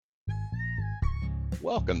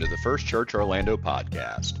Welcome to the First Church Orlando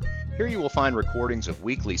podcast. Here you will find recordings of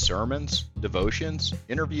weekly sermons, devotions,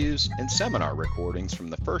 interviews, and seminar recordings from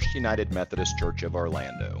the First United Methodist Church of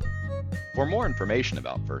Orlando. For more information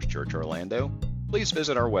about First Church Orlando, please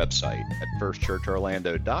visit our website at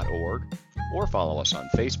firstchurchorlando.org or follow us on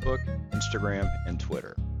Facebook, Instagram, and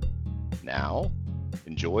Twitter. Now,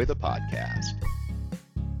 enjoy the podcast.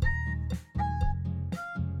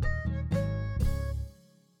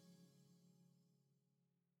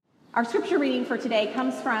 Our scripture reading for today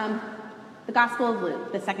comes from the Gospel of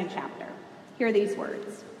Luke, the second chapter. Hear these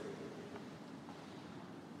words.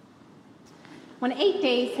 When 8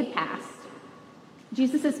 days had passed,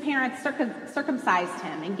 Jesus' parents circumcised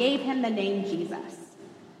him and gave him the name Jesus.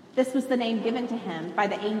 This was the name given to him by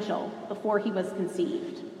the angel before he was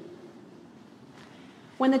conceived.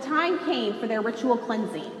 When the time came for their ritual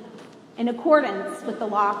cleansing, in accordance with the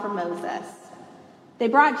law from Moses, they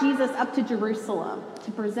brought Jesus up to Jerusalem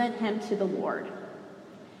to present him to the Lord.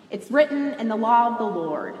 It's written in the law of the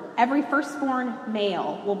Lord, every firstborn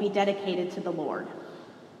male will be dedicated to the Lord.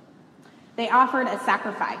 They offered a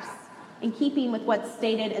sacrifice in keeping with what's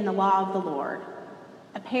stated in the law of the Lord,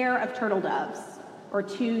 a pair of turtle doves or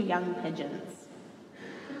 2 young pigeons.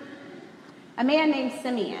 A man named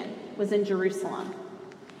Simeon was in Jerusalem.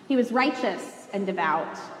 He was righteous and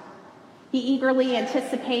devout. He eagerly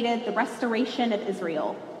anticipated the restoration of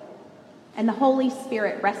Israel, and the Holy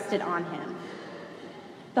Spirit rested on him.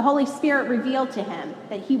 The Holy Spirit revealed to him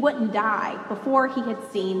that he wouldn't die before he had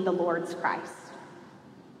seen the Lord's Christ.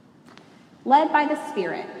 Led by the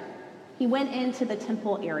Spirit, he went into the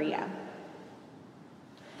temple area.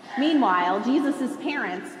 Meanwhile, Jesus'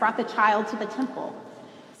 parents brought the child to the temple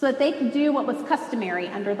so that they could do what was customary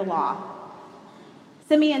under the law.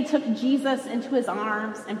 Simeon took Jesus into his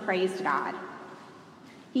arms and praised God.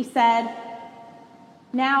 He said,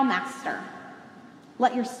 "Now, Master,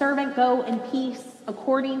 let your servant go in peace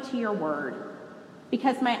according to your word,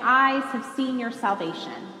 because my eyes have seen your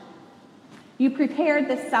salvation. You prepared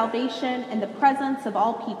this salvation in the presence of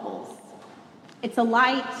all peoples. It's a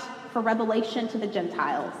light for revelation to the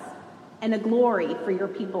Gentiles and a glory for your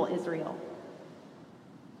people Israel."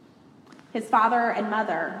 His father and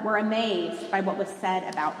mother were amazed by what was said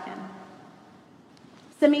about him.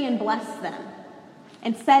 Simeon blessed them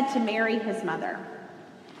and said to Mary, his mother,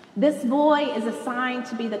 "This boy is a sign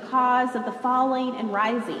to be the cause of the falling and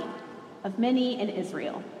rising of many in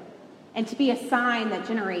Israel, and to be a sign that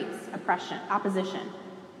generates opposition,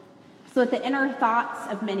 so that the inner thoughts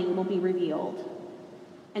of many will be revealed,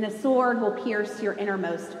 and a sword will pierce your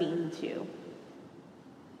innermost being too."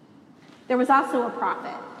 There was also a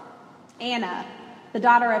prophet, Anna, the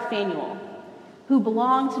daughter of Phanuel, who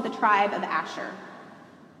belonged to the tribe of Asher.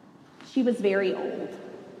 She was very old.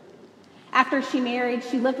 After she married,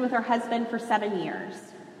 she lived with her husband for 7 years.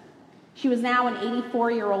 She was now an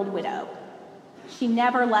 84-year-old widow. She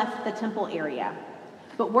never left the temple area,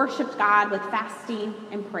 but worshiped God with fasting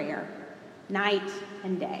and prayer, night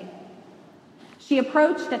and day. She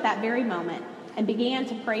approached at that very moment and began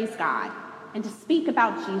to praise God and to speak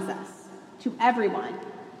about Jesus to everyone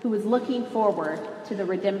who was looking forward to the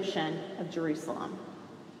redemption of Jerusalem.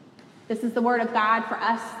 This is the word of God for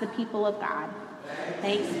us, the people of God.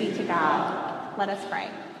 Thanks be to God. Let us pray.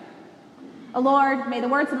 O Lord, may the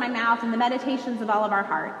words of my mouth and the meditations of all of our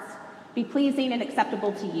hearts be pleasing and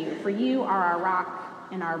acceptable to you, for you are our rock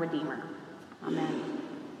and our Redeemer. Amen.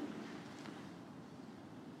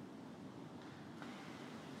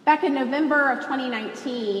 Back in November of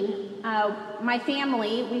 2019, my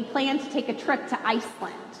family, we planned to take a trip to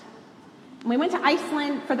Iceland. We went to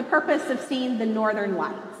Iceland for the purpose of seeing the Northern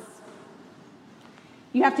Lights.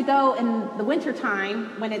 You have to go in the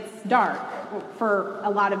wintertime when it's dark for a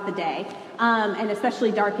lot of the day, and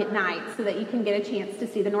especially dark at night, so that you can get a chance to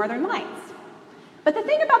see the Northern Lights. But the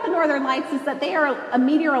thing about the Northern Lights is that they are a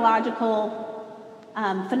meteorological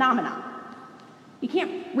phenomenon. You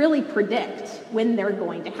can't really predict when they're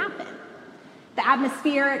going to happen. The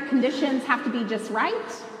atmospheric conditions have to be just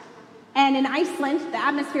right. And in Iceland, the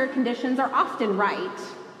atmospheric conditions are often right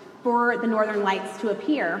for the Northern Lights to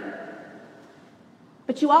appear.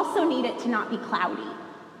 But you also need it to not be cloudy.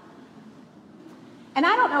 And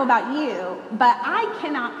I don't know about you, but I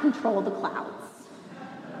cannot control the clouds.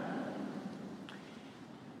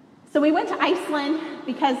 So we went to Iceland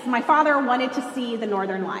because my father wanted to see the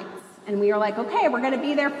Northern Lights. And we were like, okay, we're going to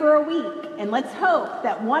be there for a week. And let's hope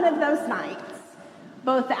that one of those nights,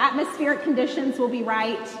 both the atmospheric conditions will be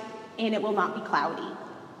right and it will not be cloudy,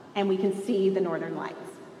 and we can see the Northern Lights.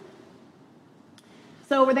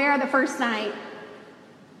 So we're there the first night,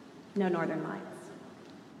 no Northern Lights.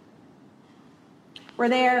 We're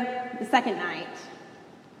there the second night,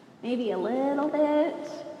 maybe a little bit.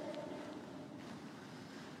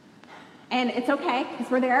 And it's okay, because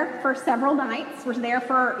we're there for several nights. We're there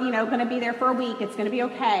for, going to be there for a week. It's going to be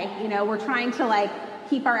okay. We're trying to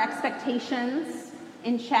keep our expectations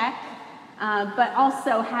in check, but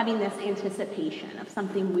also having this anticipation of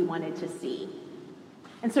something we wanted to see.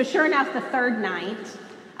 And so sure enough, the third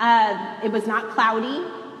night, it was not cloudy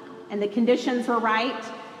and the conditions were right.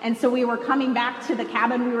 And so we were coming back to the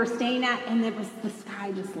cabin we were staying at, and the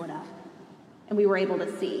sky just lit up and we were able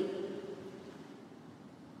to see.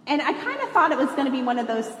 And I kind of thought it was going to be one of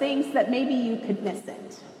those things that maybe you could miss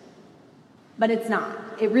it. But it's not.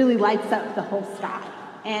 It really lights up the whole sky.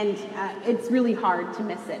 And it's really hard to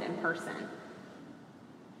miss it in person.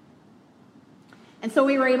 And so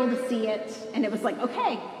we were able to see it. And it was like,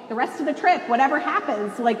 okay, the rest of the trip, whatever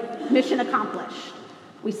happens, mission accomplished.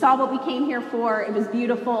 We saw what we came here for. It was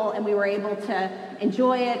beautiful. And we were able to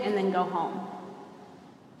enjoy it and then go home.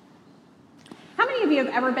 How many of you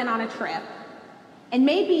have ever been on a trip? And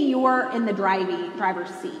maybe you're in the driver's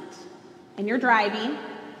seat, and you're driving,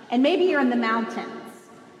 and maybe you're in the mountains,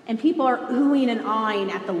 and people are oohing and awing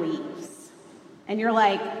at the leaves. And you're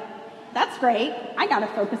like, that's great, I gotta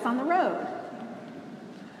focus on the road,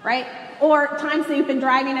 right? Or times that you've been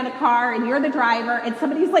driving in a car, and you're the driver, and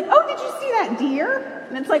somebody's like, oh, did you see that deer?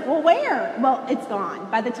 And it's like, well, where? Well, it's gone.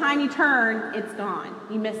 By the time you turn, it's gone.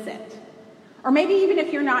 You miss it. Or maybe even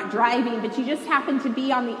if you're not driving, but you just happen to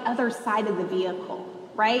be on the other side of the vehicle,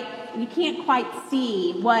 right? You can't quite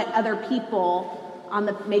see what other people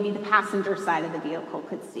on maybe the passenger side of the vehicle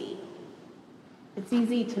could see. It's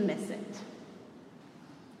easy to miss it.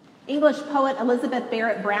 English poet Elizabeth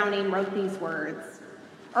Barrett Browning wrote these words: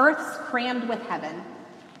 "Earth's crammed with heaven,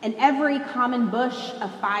 and every common bush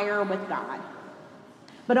afire with God.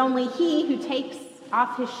 But only he who takes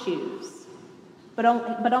off his shoes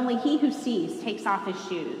But only he who sees takes off his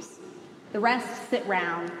shoes. The rest sit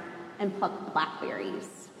round and pluck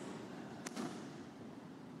blackberries."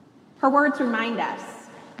 Her words remind us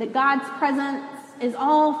that God's presence is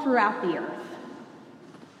all throughout the earth.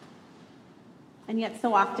 And yet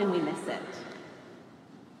so often we miss it.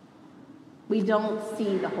 We don't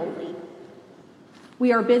see the holy.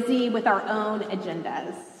 We are busy with our own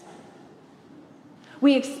agendas.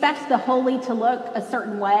 We expect the holy to look a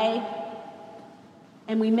certain way,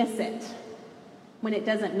 and we miss it when it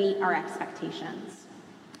doesn't meet our expectations.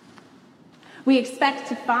 We expect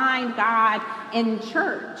to find God in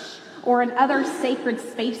church or in other sacred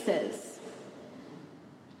spaces,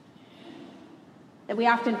 that we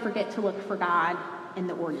often forget to look for God in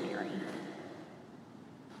the ordinary.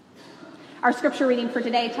 Our scripture reading for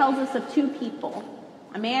today tells us of two people,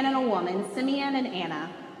 a man and a woman, Simeon and Anna,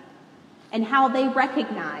 and how they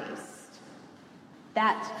recognized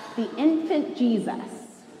that the infant Jesus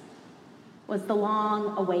was the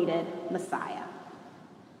long-awaited Messiah.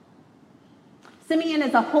 Simeon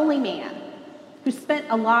is a holy man who spent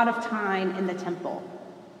a lot of time in the temple.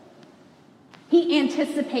 He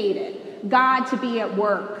anticipated God to be at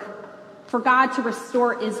work, for God to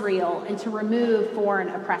restore Israel and to remove foreign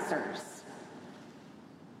oppressors.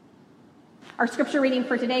 Our scripture reading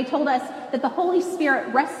for today told us that the Holy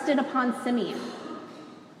Spirit rested upon Simeon.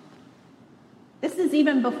 This is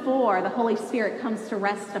even before the Holy Spirit comes to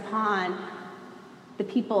rest upon the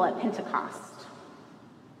people at Pentecost.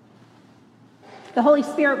 The Holy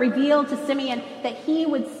Spirit revealed to Simeon that he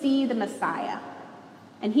would see the Messiah,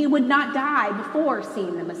 and he would not die before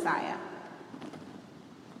seeing the Messiah.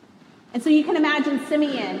 And so you can imagine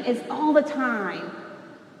Simeon is all the time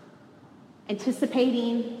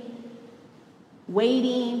anticipating,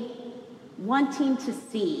 waiting, wanting to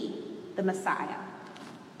see the Messiah.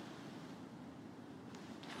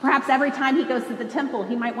 Perhaps every time he goes to the temple,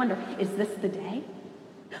 he might wonder, is this the day?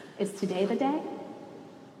 Is today the day?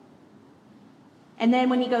 And then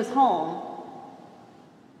when he goes home,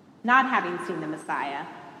 not having seen the Messiah,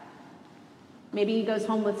 maybe he goes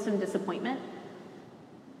home with some disappointment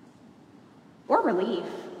or relief.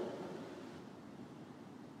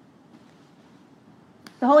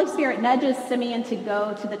 The Holy Spirit nudges Simeon to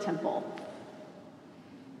go to the temple.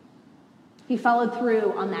 He followed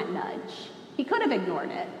through on that nudge. He could have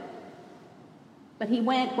ignored it, but he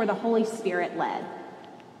went where the Holy Spirit led.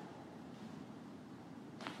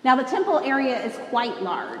 Now, the temple area is quite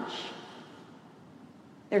large.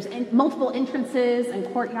 There's multiple entrances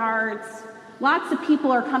and courtyards. Lots of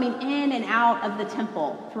people are coming in and out of the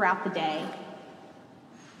temple throughout the day.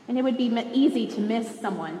 And it would be easy to miss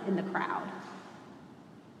someone in the crowd.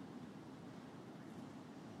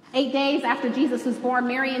 8 days after Jesus was born,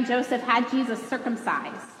 Mary and Joseph had Jesus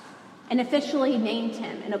circumcised and officially named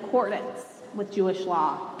him in accordance with Jewish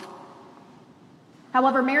law.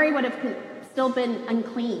 However, Mary would have still been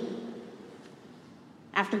unclean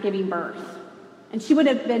after giving birth, and she would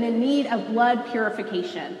have been in need of blood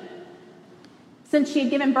purification. Since she had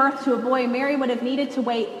given birth to a boy, Mary would have needed to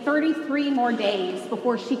wait 33 more days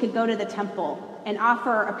before she could go to the temple and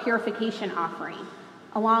offer a purification offering,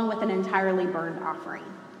 along with an entirely burned offering.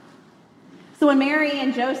 So when Mary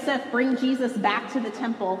and Joseph bring Jesus back to the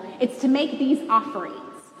temple, it's to make these offerings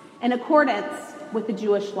in accordance with the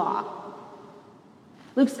Jewish law.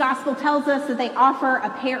 Luke's gospel tells us that they offer a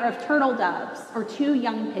pair of turtle doves or 2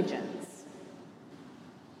 young pigeons.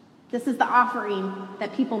 This is the offering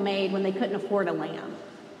that people made when they couldn't afford a lamb.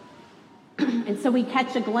 And so we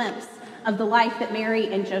catch a glimpse of the life that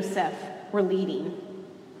Mary and Joseph were leading.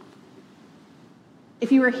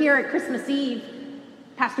 If you were here at Christmas Eve,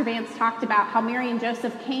 Pastor Vance talked about how Mary and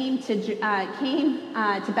Joseph came to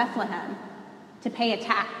Bethlehem to pay a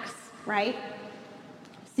tax, right?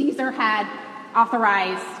 Caesar had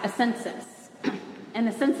authorized a census, and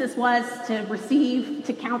the census was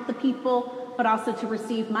to count the people, but also to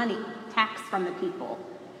receive money, tax from the people.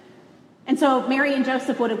 And so Mary and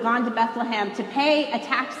Joseph would have gone to Bethlehem to pay a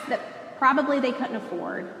tax that probably they couldn't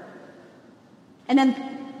afford. And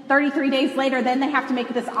then 33 days later, then they have to make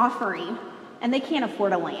this offering, and they can't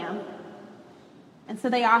afford a lamb. And so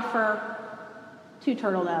they offer 2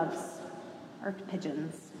 turtle doves, or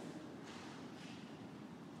pigeons.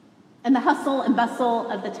 In the hustle and bustle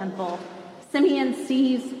of the temple, Simeon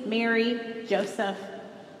sees Mary, Joseph,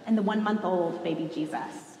 and the 1-month-old baby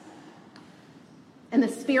Jesus. And the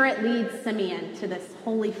Spirit leads Simeon to this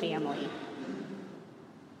holy family.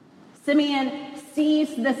 Simeon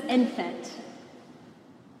sees this infant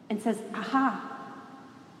and says, aha,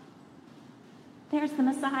 there's the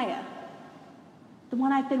Messiah, the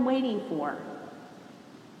one I've been waiting for,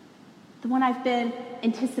 the one I've been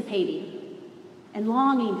anticipating and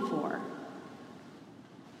longing for.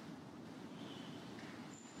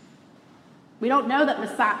 We don't know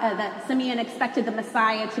that Simeon expected the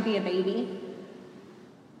Messiah to be a baby.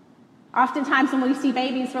 Oftentimes when we see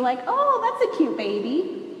babies, we're like, oh, that's a cute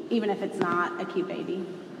baby, even if it's not a cute baby,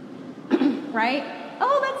 right?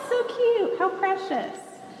 Oh, that's so cute, how precious.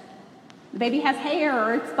 The baby has hair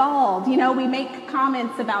or it's bald. We make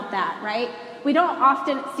comments about that, right? We don't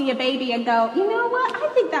often see a baby and go, you know what, I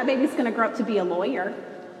think that baby's going to grow up to be a lawyer.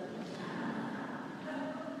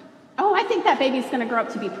 Oh, I think that baby's going to grow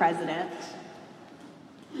up to be president.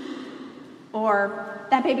 Or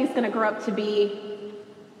that baby's going to grow up to be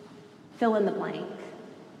fill in the blank.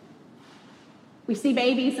 We see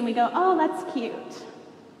babies and we go, oh, that's cute.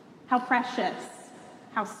 How precious.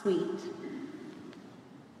 How sweet.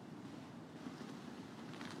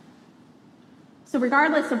 So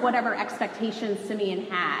regardless of whatever expectations Simeon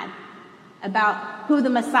had about who the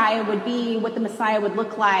Messiah would be, what the Messiah would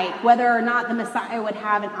look like, whether or not the Messiah would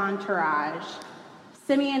have an entourage,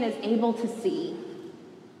 Simeon is able to see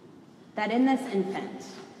that in this infant,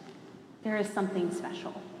 there is something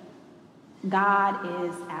special. God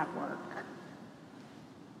is at work.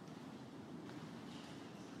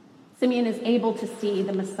 Simeon is able to see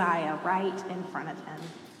the Messiah right in front of him.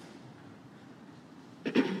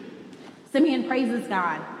 Simeon praises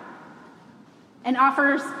God and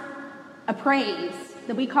offers a praise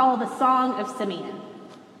that we call the Song of Simeon.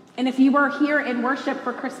 And if you were here in worship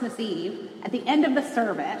for Christmas Eve, at the end of the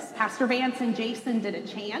service, Pastor Vance and Jason did a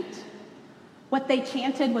chant. What they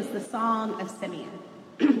chanted was the Song of Simeon.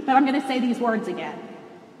 But I'm going to say these words again.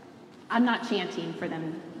 I'm not chanting for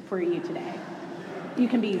them for you today. You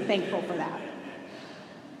can be thankful for that.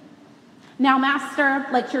 Now, Master,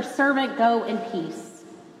 let your servant go in peace,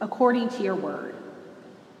 according to your word,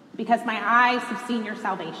 because my eyes have seen your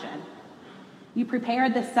salvation. You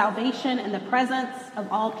prepared this salvation in the presence of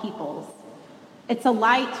all peoples. It's a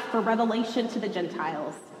light for revelation to the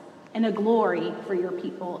Gentiles and a glory for your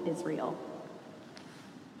people, Israel.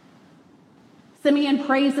 Simeon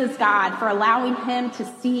praises God for allowing him to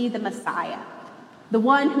see the Messiah, the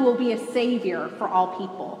one who will be a savior for all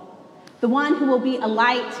people, the one who will be a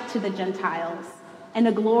light to the Gentiles and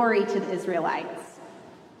a glory to the Israelites.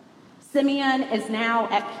 Simeon is now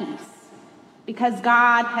at peace because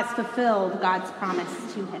God has fulfilled God's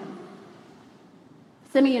promise to him.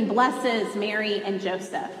 Simeon blesses Mary and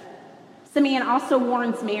Joseph. Simeon also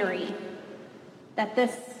warns Mary that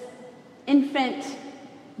this infant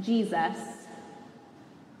Jesus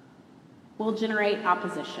will generate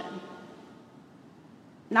opposition.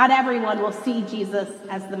 Not everyone will see Jesus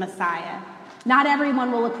as the Messiah. Not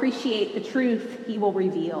everyone will appreciate the truth he will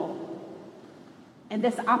reveal. And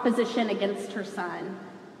this opposition against her son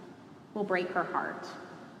will break her heart.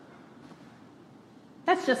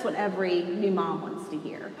 That's just what every new mom wants to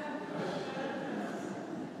hear.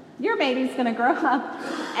 your baby's going to grow up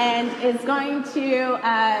and is going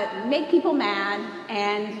to make people mad,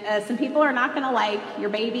 and some people are not going to like your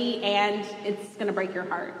baby, and it's going to break your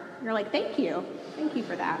heart. You're like, thank you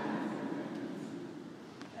for that.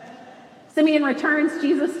 Simeon returns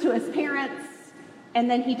Jesus to his parents, and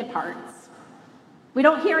then he departs. We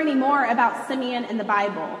don't hear any more about Simeon in the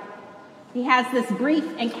Bible. He has this brief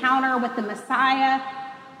encounter with the Messiah,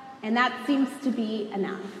 and that seems to be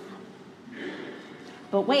enough.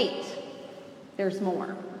 But wait, there's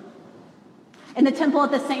more. In the temple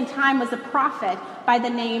at the same time was a prophet by the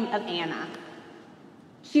name of Anna.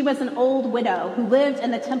 She was an old widow who lived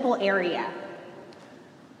in the temple area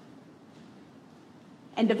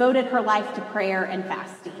and devoted her life to prayer and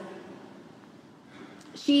fasting.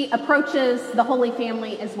 She approaches the Holy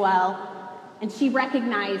Family as well, and she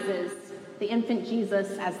recognizes the infant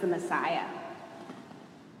Jesus as the Messiah.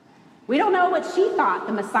 We don't know what she thought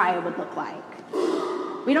the Messiah would look like.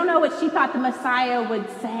 We don't know what she thought the Messiah would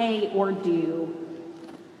say or do.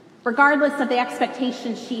 Regardless of the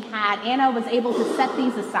expectations she had, Anna was able to set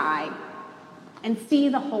these aside and see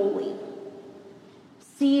the holy,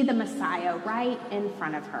 see the Messiah right in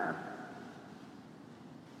front of her.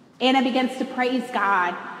 Anna begins to praise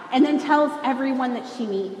God and then tells everyone that she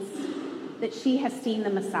meets that she has seen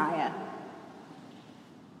the Messiah.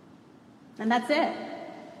 And that's it.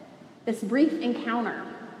 This brief encounter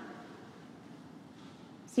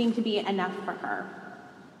seemed to be enough for her.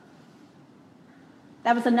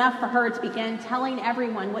 That was enough for her to begin telling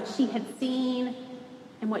everyone what she had seen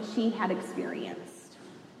and what she had experienced.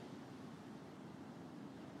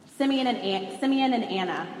 Simeon and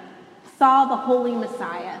Anna saw the Holy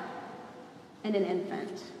Messiah and an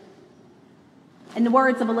infant. In the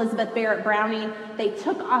words of Elizabeth Barrett Browning, they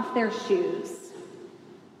took off their shoes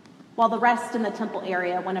while the rest in the temple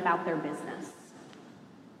area went about their business.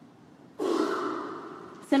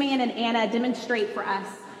 Simeon and Anna demonstrate for us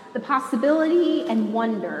the possibility and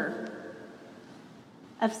wonder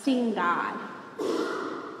of seeing God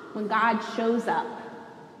when God shows up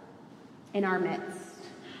in our midst,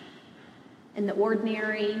 in the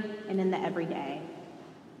ordinary and in the everyday.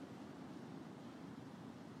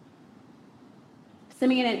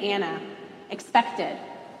 Simeon and Anna expected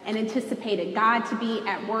and anticipated God to be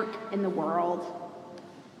at work in the world.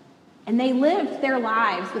 And they lived their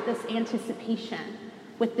lives with this anticipation,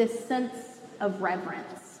 with this sense of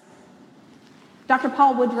reverence. Dr.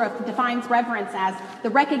 Paul Woodruff defines reverence as the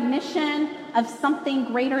recognition of something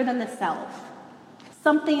greater than the self,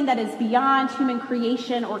 something that is beyond human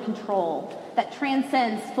creation or control, that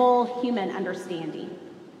transcends full human understanding.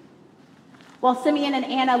 While Simeon and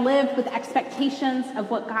Anna lived with expectations of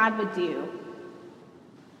what God would do,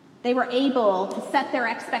 they were able to set their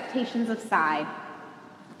expectations aside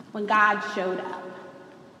when God showed up.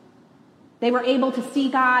 They were able to see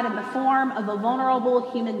God in the form of a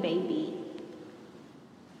vulnerable human baby.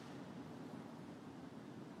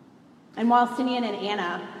 And while Simeon and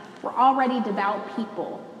Anna were already devout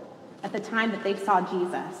people at the time that they saw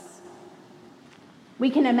Jesus,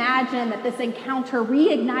 we can imagine that this encounter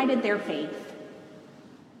reignited their faith.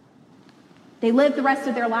 They lived the rest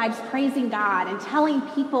of their lives praising God and telling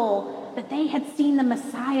people that they had seen the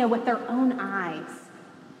Messiah with their own eyes,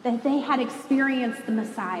 that they had experienced the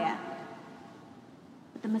Messiah,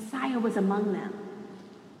 that the Messiah was among them,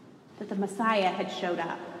 that the Messiah had showed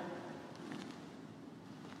up.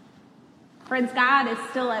 Friends, God is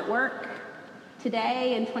still at work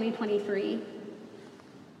today in 2023,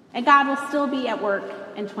 and God will still be at work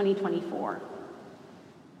in 2024.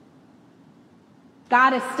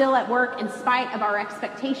 God is still at work in spite of our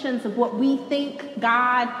expectations of what we think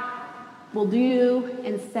God will do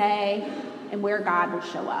and say and where God will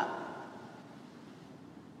show up.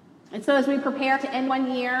 And so as we prepare to end one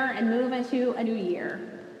year and move into a new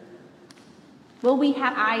year, will we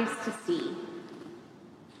have eyes to see?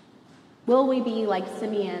 Will we be like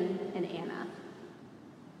Simeon and Anna?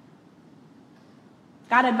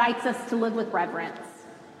 God invites us to live with reverence,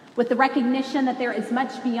 with the recognition that there is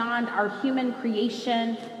much beyond our human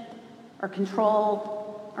creation or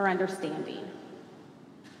control or understanding.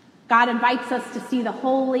 God invites us to see the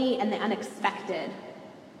holy and the unexpected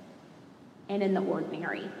and in the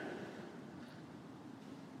ordinary.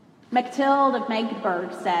 Mechtild of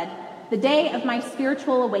Magdeburg said, "The day of my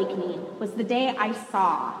spiritual awakening was the day I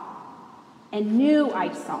saw and knew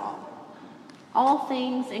I saw all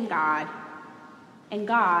things in God and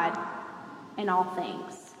God in all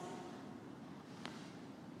things."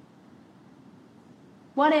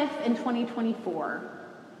 What if in 2024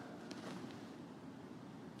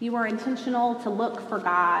 you were intentional to look for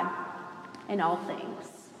God in all things?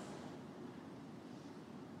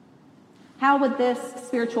 How would this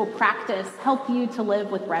spiritual practice help you to live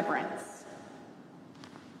with reverence?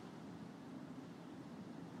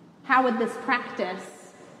 How would this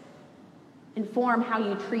practice inform how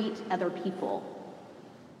you treat other people?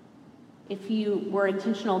 If you were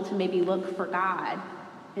intentional to maybe look for God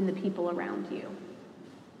in the people around you.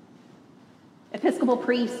 Episcopal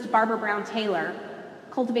priest Barbara Brown Taylor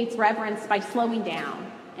cultivates reverence by slowing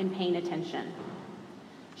down and paying attention.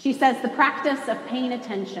 She says the practice of paying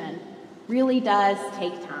attention really does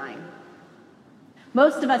take time.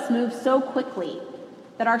 Most of us move so quickly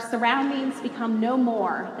that our surroundings become no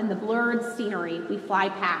more than the blurred scenery we fly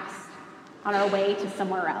past on our way to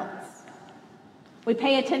somewhere else. We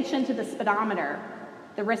pay attention to the speedometer,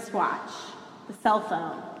 the wristwatch, the cell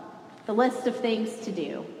phone, the list of things to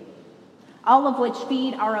do, all of which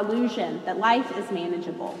feed our illusion that life is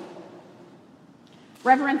manageable.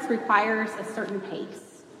 Reverence requires a certain pace.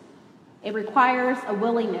 It requires a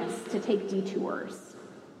willingness to take detours,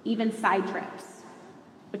 even side trips,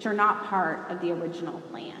 which are not part of the original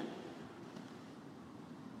plan.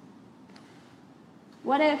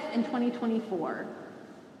 What if in 2024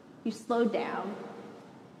 you slowed down?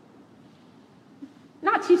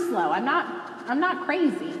 Not too slow. I'm not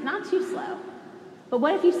crazy. Not too slow. But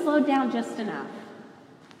what if you slowed down just enough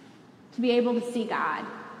to be able to see God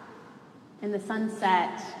in the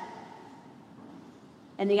sunset,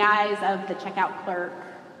 in the eyes of the checkout clerk,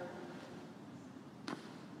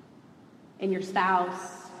 in your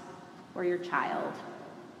spouse or your child?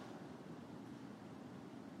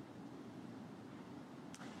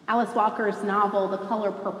 Alice Walker's novel, The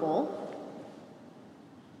Color Purple,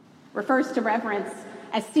 refers to reverence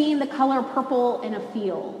as seeing the color purple in a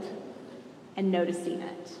field and noticing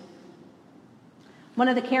it. One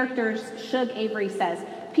of the characters, Shug Avery, says,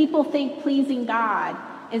 "People think pleasing God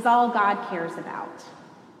is all God cares about.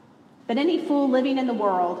 But any fool living in the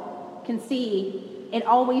world can see it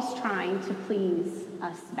always trying to please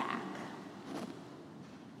us back."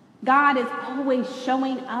 God is always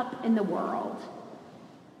showing up in the world.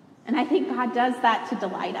 And I think God does that to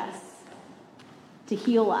delight us, to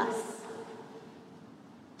heal us,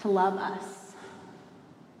 to love us.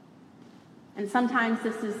 And sometimes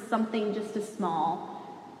this is something just as small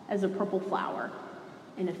as a purple flower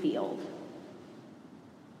in a field.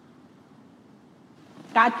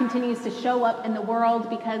 God continues to show up in the world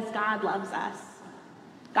because God loves us.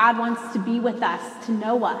 God wants to be with us, to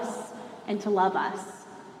know us, and to love us.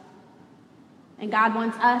 And God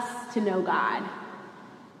wants us to know God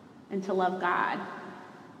and to love God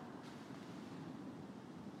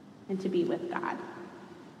and to be with God.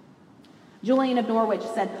 Julian of Norwich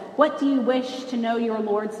said, "What do you wish to know your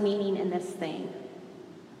Lord's meaning in this thing?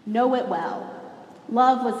 Know it well.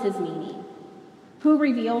 Love was his meaning. Who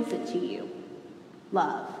reveals it to you?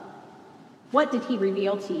 Love. What did he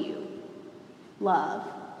reveal to you? Love.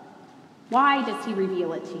 Why does he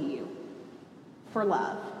reveal it to you? For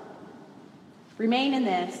love. Remain in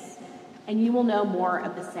this, and you will know more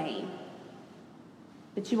of the same.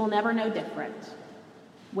 But you will never know different,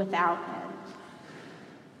 without end."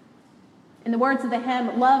 In the words of the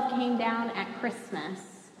hymn, "Love came down at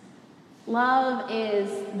Christmas." Love is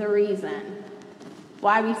the reason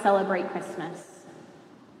why we celebrate Christmas.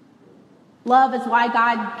 Love is why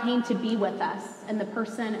God came to be with us in the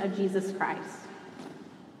person of Jesus Christ.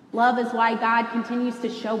 Love is why God continues to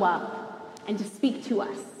show up and to speak to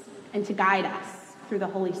us and to guide us through the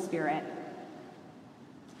Holy Spirit.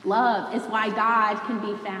 Love is why God can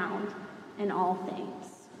be found in all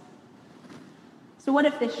things. So what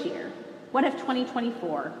if this year, what if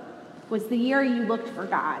 2024 was the year you looked for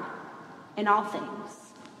God in all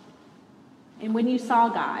things? And when you saw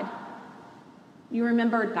God, you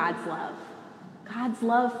remembered God's love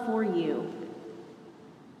for you,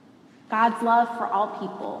 God's love for all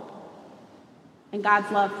people, and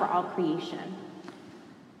God's love for all creation.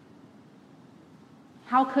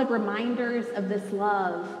 How could reminders of this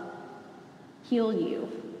love heal you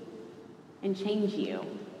and change you?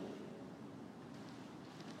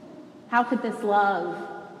 How could this love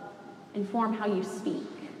inform how you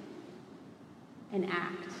speak and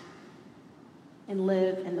act and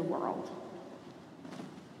live in the world?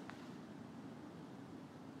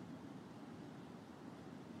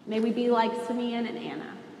 May we be like Simeon and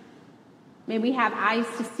Anna. May we have eyes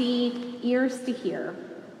to see, ears to hear,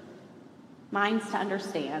 minds to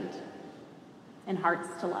understand, and hearts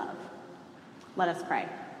to love. Let us pray.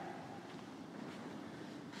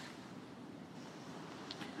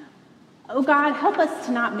 Oh God, help us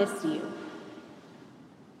to not miss you.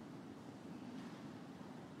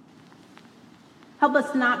 Help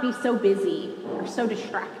us to not be so busy or so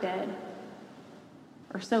distracted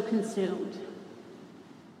or so consumed.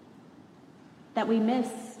 that we miss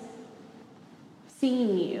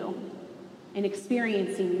seeing you and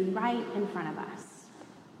experiencing you right in front of us.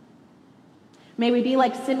 May we be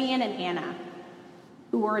like Simeon and Anna,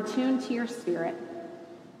 who were attuned to your spirit,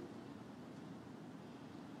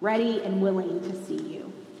 ready and willing to see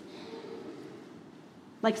you.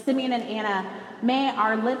 Like Simeon and Anna, may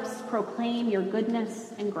our lips proclaim your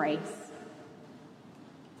goodness and grace.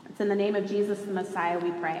 It's in the name of Jesus the Messiah we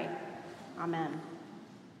pray. Amen.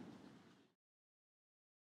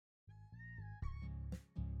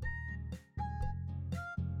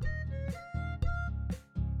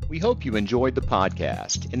 We hope you enjoyed the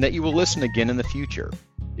podcast and that you will listen again in the future.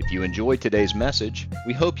 If you enjoyed today's message,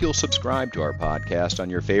 we hope you'll subscribe to our podcast on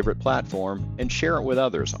your favorite platform and share it with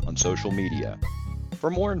others on social media. For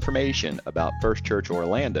more information about First Church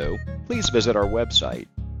Orlando, please visit our website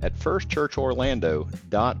at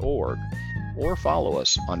firstchurchorlando.org or follow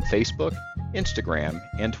us on Facebook, Instagram,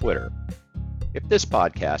 and Twitter. If this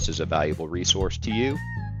podcast is a valuable resource to you,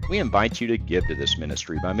 we invite you to give to this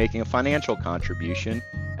ministry by making a financial contribution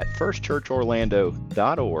at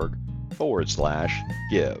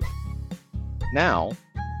firstchurchorlando.org/give. Now,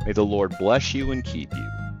 may the Lord bless you and keep you.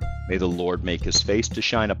 May the Lord make his face to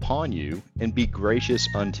shine upon you and be gracious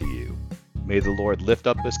unto you. May the Lord lift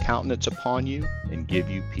up his countenance upon you and give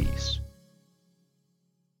you peace.